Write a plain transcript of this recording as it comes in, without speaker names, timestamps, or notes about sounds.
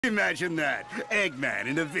Imagine that. Eggman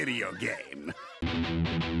in a video game.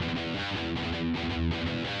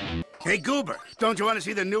 Hey, Goober, don't you want to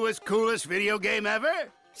see the newest, coolest video game ever?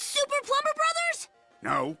 Super Plumber Brothers?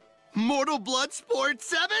 No. Mortal Blood Sport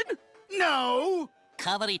 7? No!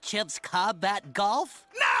 Comedy Chips Combat Golf?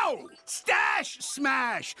 No! Stash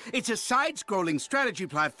Smash! It's a side-scrolling strategy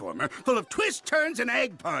platformer full of twists, turns, and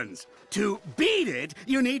egg puns. To beat it,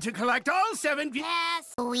 you need to collect all 7...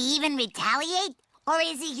 Pass. Will we even retaliate? Or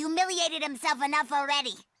is he humiliated himself enough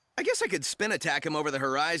already? I guess I could spin attack him over the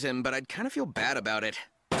horizon, but I'd kind of feel bad about it.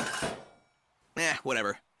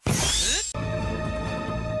 Whatever.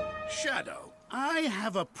 Shadow, I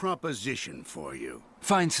have a proposition for you.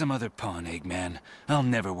 Find some other pawn, Eggman. I'll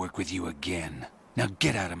never work with you again. Now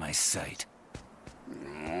get out of my sight.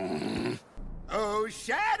 Oh,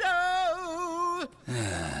 Shadow!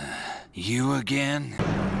 You again?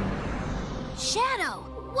 Shadow,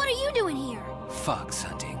 what are you doing here? Fox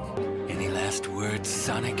hunting. Any last words,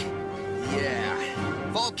 Sonic?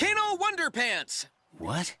 Yeah. Volcano Wonderpants!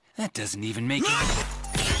 What? That doesn't even make it.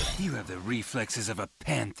 You have the reflexes of a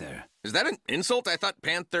panther. Is that an insult? I thought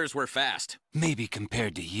panthers were fast. Maybe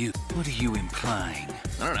compared to you. What are you implying?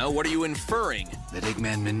 I don't know, what are you inferring? That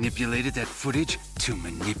Eggman manipulated that footage to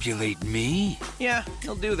manipulate me? Yeah,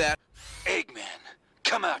 he'll do that. Eggman,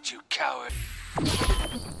 come out, you coward.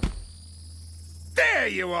 There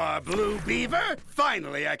you are, Blue Beaver!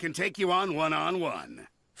 Finally, I can take you on one-on-one.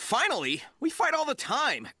 Finally? We fight all the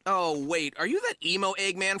time. Oh, wait, are you that emo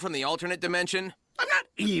Eggman from the alternate dimension? I'm not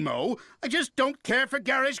emo. I just don't care for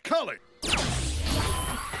garish color.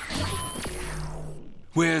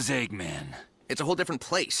 Where's Eggman? It's a whole different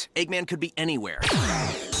place. Eggman could be anywhere.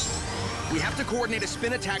 We have to coordinate a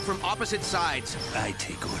spin attack from opposite sides. I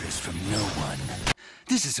take orders from no one.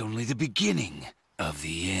 This is only the beginning of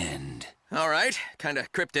the end. All right, kinda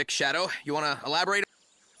cryptic, Shadow. You wanna elaborate?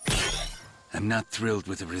 I'm not thrilled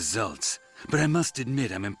with the results, but I must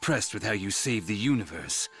admit I'm impressed with how you saved the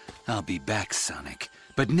universe. I'll be back, Sonic,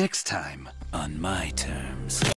 but next time on my terms.